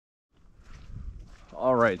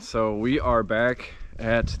All right, so we are back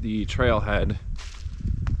at the trailhead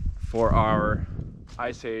for our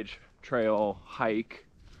Ice Age Trail hike.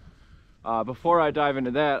 Before I dive into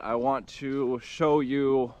that, I want to show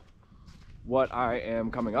you what I am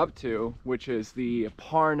coming up to, which is the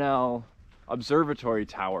Parnell Observatory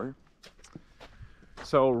Tower.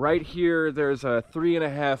 So right here, there's a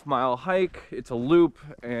 3.5 mile hike. It's a loop,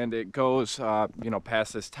 and it goes,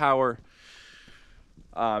 past this tower,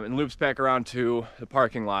 and loops back around to the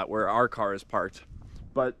parking lot where our car is parked.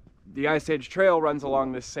 But the Ice Age Trail runs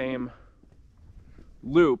along this same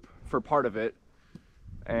loop for part of it,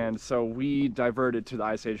 and so we diverted to the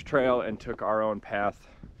Ice Age Trail and took our own path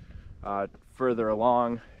further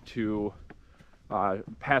along to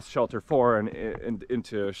past Shelter 4 and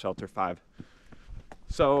into Shelter 5.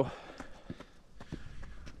 So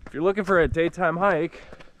if you're looking for a daytime hike,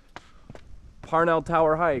 Parnell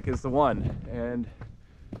Tower hike is the one. And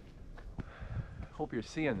hope you're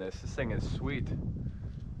seeing this. This thing is sweet.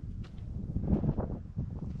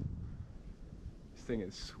 This thing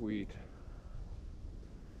is sweet.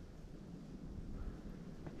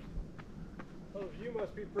 Those view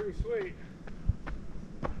must be pretty sweet.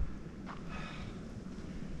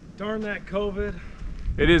 Darn that COVID.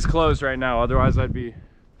 It is closed right now, otherwise I'd be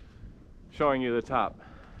showing you the top.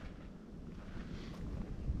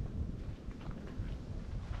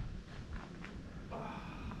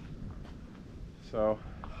 So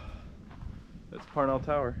that's Parnell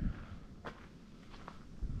Tower.